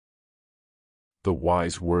The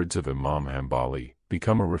wise words of Imam Hambali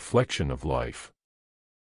become a reflection of life.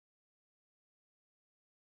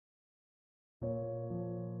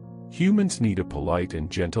 Humans need a polite and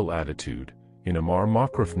gentle attitude, in Amar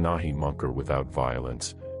Makruf Nahi Munkar without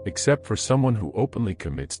violence, except for someone who openly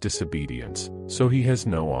commits disobedience, so he has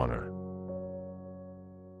no honor.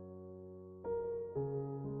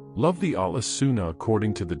 Love the Allah's Sunnah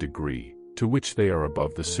according to the degree to which they are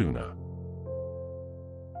above the Sunnah.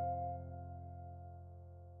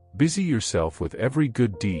 Busy yourself with every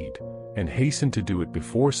good deed, and hasten to do it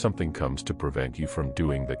before something comes to prevent you from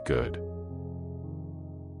doing that good.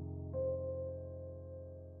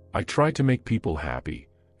 I tried to make people happy,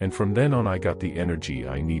 and from then on I got the energy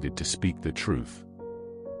I needed to speak the truth.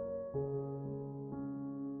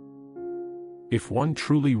 If one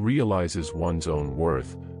truly realizes one's own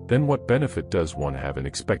worth, then what benefit does one have in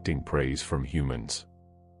expecting praise from humans?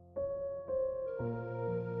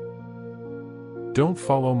 Don't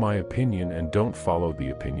follow my opinion and don't follow the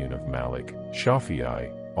opinion of Malik,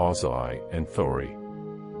 Shafi'i, Awza'i, and Thori.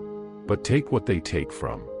 But take what they take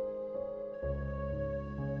from.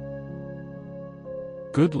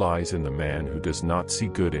 Good lies in the man who does not see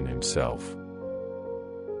good in himself.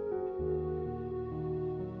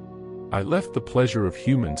 I left the pleasure of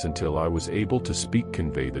humans until I was able to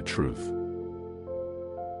convey the truth.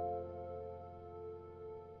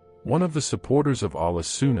 One of the supporters of Allah's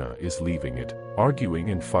Sunnah is leaving it, arguing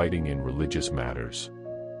and fighting in religious matters.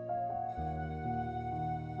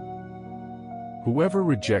 Whoever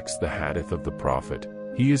rejects the hadith of the Prophet,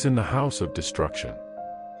 he is in the house of destruction.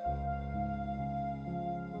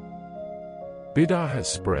 Bid'ah has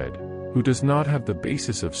spread. Who does not have the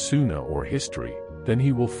basis of Sunnah or history, then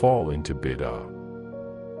he will fall into Bid'ah.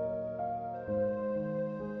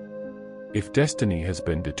 If destiny has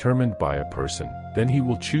been determined by a person, then he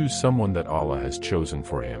will choose someone that Allah has chosen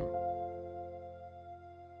for him.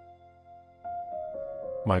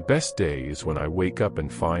 My best day is when I wake up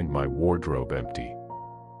and find my wardrobe empty.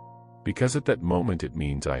 Because at that moment it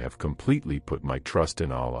means I have completely put my trust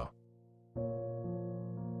in Allah.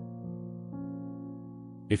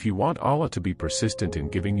 If you want Allah to be persistent in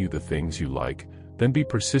giving you the things you like, then be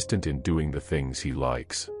persistent in doing the things He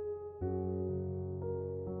likes.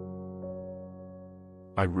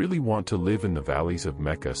 I really want to live in the valleys of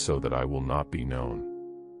Mecca so that I will not be known.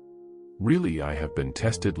 Really, I have been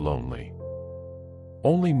tested lonely.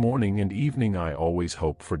 Only morning and evening I always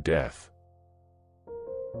hope for death.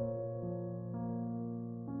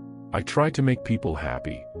 I tried to make people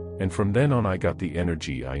happy, and from then on I got the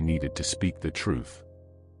energy I needed to speak the truth.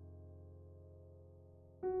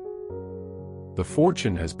 The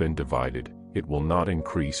fortune has been divided, it will not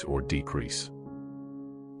increase or decrease.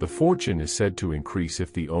 The fortune is said to increase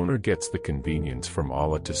if the owner gets the convenience from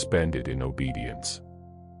Allah to spend it in obedience.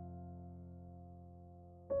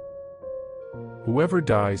 Whoever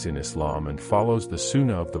dies in Islam and follows the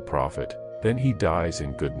Sunnah of the Prophet, then he dies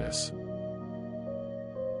in goodness.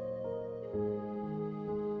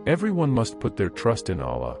 Everyone must put their trust in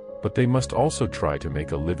Allah, but they must also try to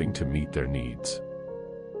make a living to meet their needs.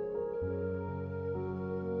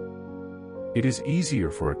 It is easier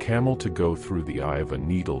for a camel to go through the eye of a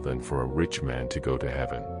needle than for a rich man to go to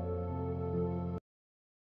heaven.